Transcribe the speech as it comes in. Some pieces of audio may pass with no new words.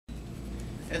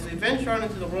As we venture on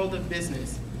into the world of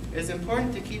business, it is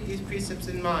important to keep these precepts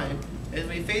in mind as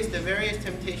we face the various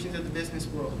temptations of the business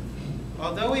world.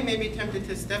 Although we may be tempted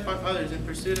to step on others in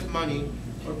pursuit of money,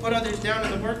 or put others down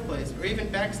in the workplace, or even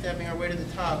backstabbing our way to the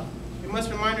top, we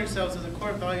must remind ourselves of the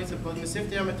core values of both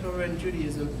MYHT and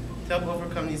Judaism to help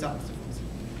overcome these obstacles.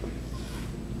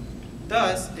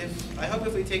 Thus, I hope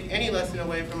if we take any lesson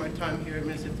away from our time here at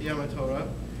MYHT,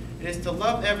 it is to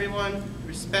love everyone,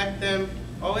 respect them,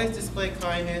 always display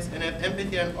kindness, and have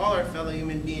empathy on all our fellow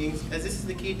human beings, as this is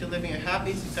the key to living a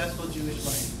happy, successful Jewish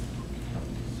life.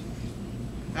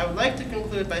 I would like to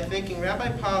conclude by thanking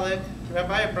Rabbi Pollack,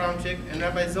 Rabbi Abramczyk, and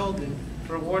Rabbi Zoldan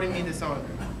for awarding me this honor.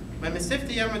 My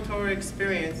MYHT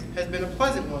experience has been a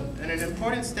pleasant one and an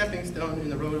important stepping stone in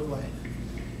the road of life.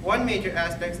 One major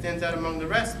aspect stands out among the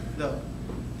rest, though,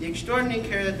 the extraordinary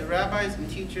care that the rabbis and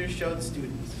teachers show the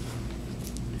students.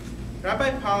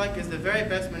 Rabbi Pollack is the very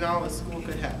best manal a school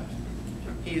could have.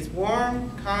 He is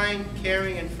warm, kind,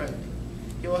 caring, and friendly.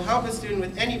 He will help a student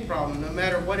with any problem, no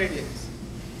matter what it is.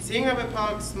 Seeing Rabbi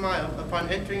Pollack smile upon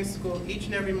entering school each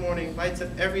and every morning lights up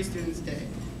every student's day.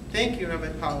 Thank you,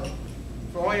 Rabbi Pollack,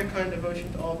 for all your kind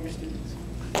devotion to all of your students.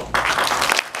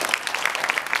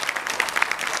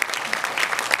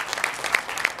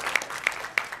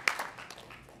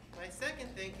 My second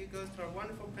thank you goes to our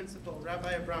wonderful principal,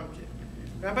 Rabbi Abramczyk.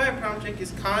 Rabbi Abramczyk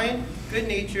is kind,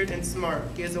 good-natured, and smart.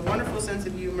 He has a wonderful sense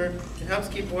of humor and helps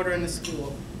keep order in the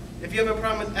school. If you have a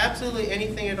problem with absolutely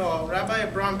anything at all, Rabbi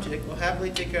Abramczyk will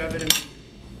happily take care of it immediately,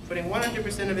 putting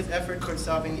 100% of his effort towards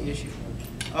solving the issue.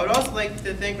 I would also like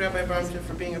to thank Rabbi Abramczyk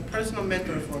for being a personal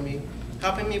mentor for me,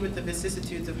 helping me with the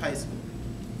vicissitudes of high school.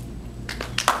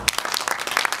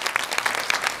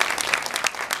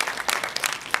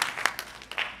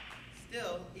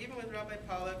 Still, even with Rabbi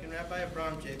Pollack and Rabbi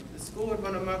Abramczyk, the school would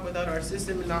run amok without our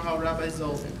assistant menahel, Rabbi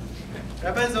Zoldan.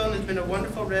 Rabbi Zoldan has been a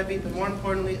wonderful Rebbe, but more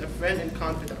importantly, a friend and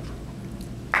confidant.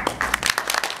 I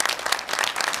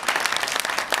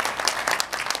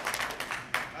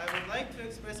would like to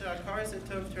express our karas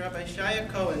hatov to Rabbi Shaya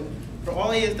Cohen for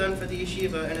all he has done for the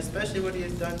yeshiva, and especially what he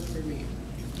has done for me.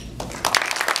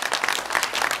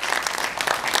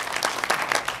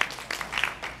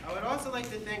 I would also like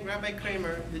to thank Rabbi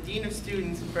Kramer, the Dean of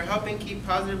Students, for helping keep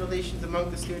positive relations among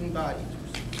the student body.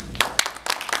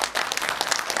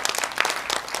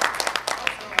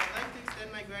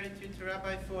 Gratitude to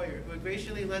Rabbi Foyer, who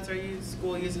graciously lets our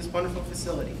school use this wonderful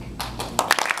facility.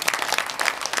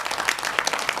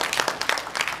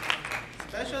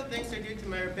 Special thanks are due to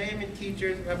my rebbeim and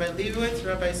teachers, Rabbi Leibowitz,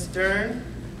 Rabbi Stern,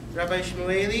 Rabbi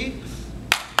Shmueli,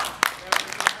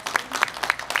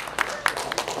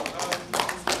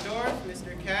 Mr. Dorff,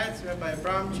 Mr. Katz, Rabbi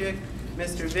Abramczyk,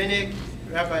 Mr. Vinnick,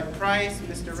 Rabbi Price,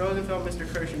 Mr. Rosenfeld, Mr.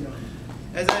 Kirschenbaum.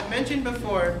 As I've mentioned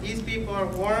before, these people are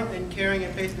warm and caring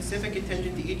and pay specific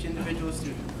attention to each individual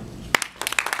student.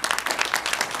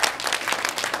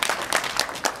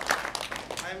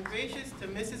 I am gracious to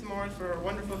Mrs. Morris for her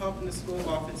wonderful help in the school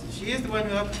office. She is the one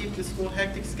who helped keep the school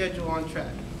hectic schedule on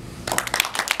track.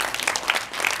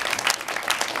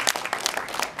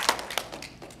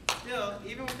 Still,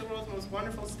 even with the world's most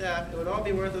wonderful staff, it would all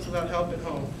be worthless without help at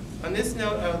home. On this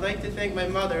note, I would like to thank my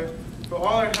mother for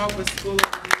all her help with school.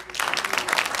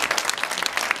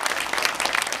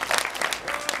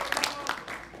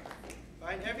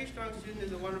 Every strong student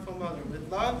is a wonderful mother. With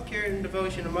love, care, and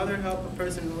devotion, a mother helps a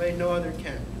person in a way no other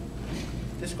can.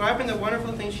 Describing the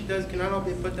wonderful things she does cannot all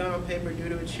be put down on paper due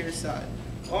to its sheer size.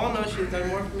 All know she has done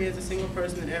more for me as a single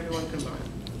person than everyone combined.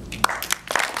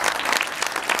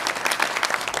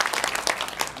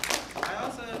 I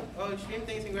also owe extreme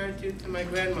thanks and gratitude to my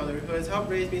grandmother, who has helped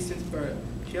raise me since birth.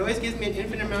 She always gives me an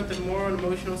infinite amount of moral and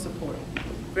emotional support.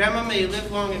 Grandma, may you live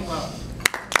long and well.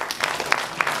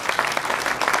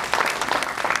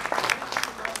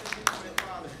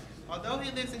 Although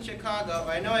he lives in Chicago,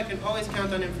 I know I can always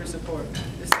count on him for support.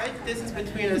 Despite the distance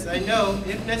between us, I know,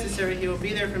 if necessary, he will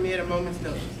be there for me at a moment's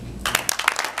notice. My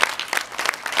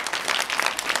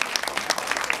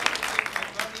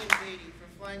buddy and Zadie for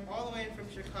flying all the way in from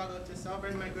Chicago to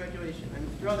celebrate my graduation. I'm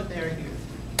thrilled that they are here.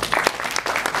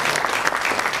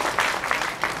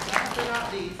 Last but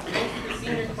not least, thanks to the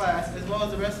senior class, as well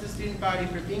as the rest of the student body,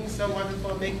 for being so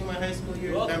wonderful and making my high school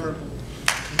years memorable.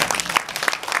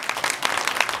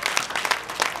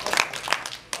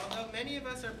 Many of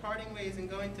us are parting ways and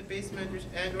going to base measures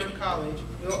and/or college.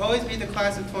 We will always be the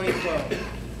class of 2012.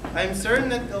 I am certain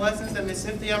that the lessons that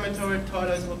MYHT taught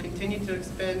us will continue to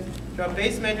expand throughout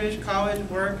base measures, college,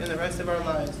 work, and the rest of our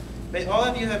lives. May all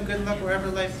of you have good luck wherever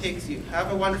life takes you. Have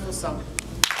a wonderful summer.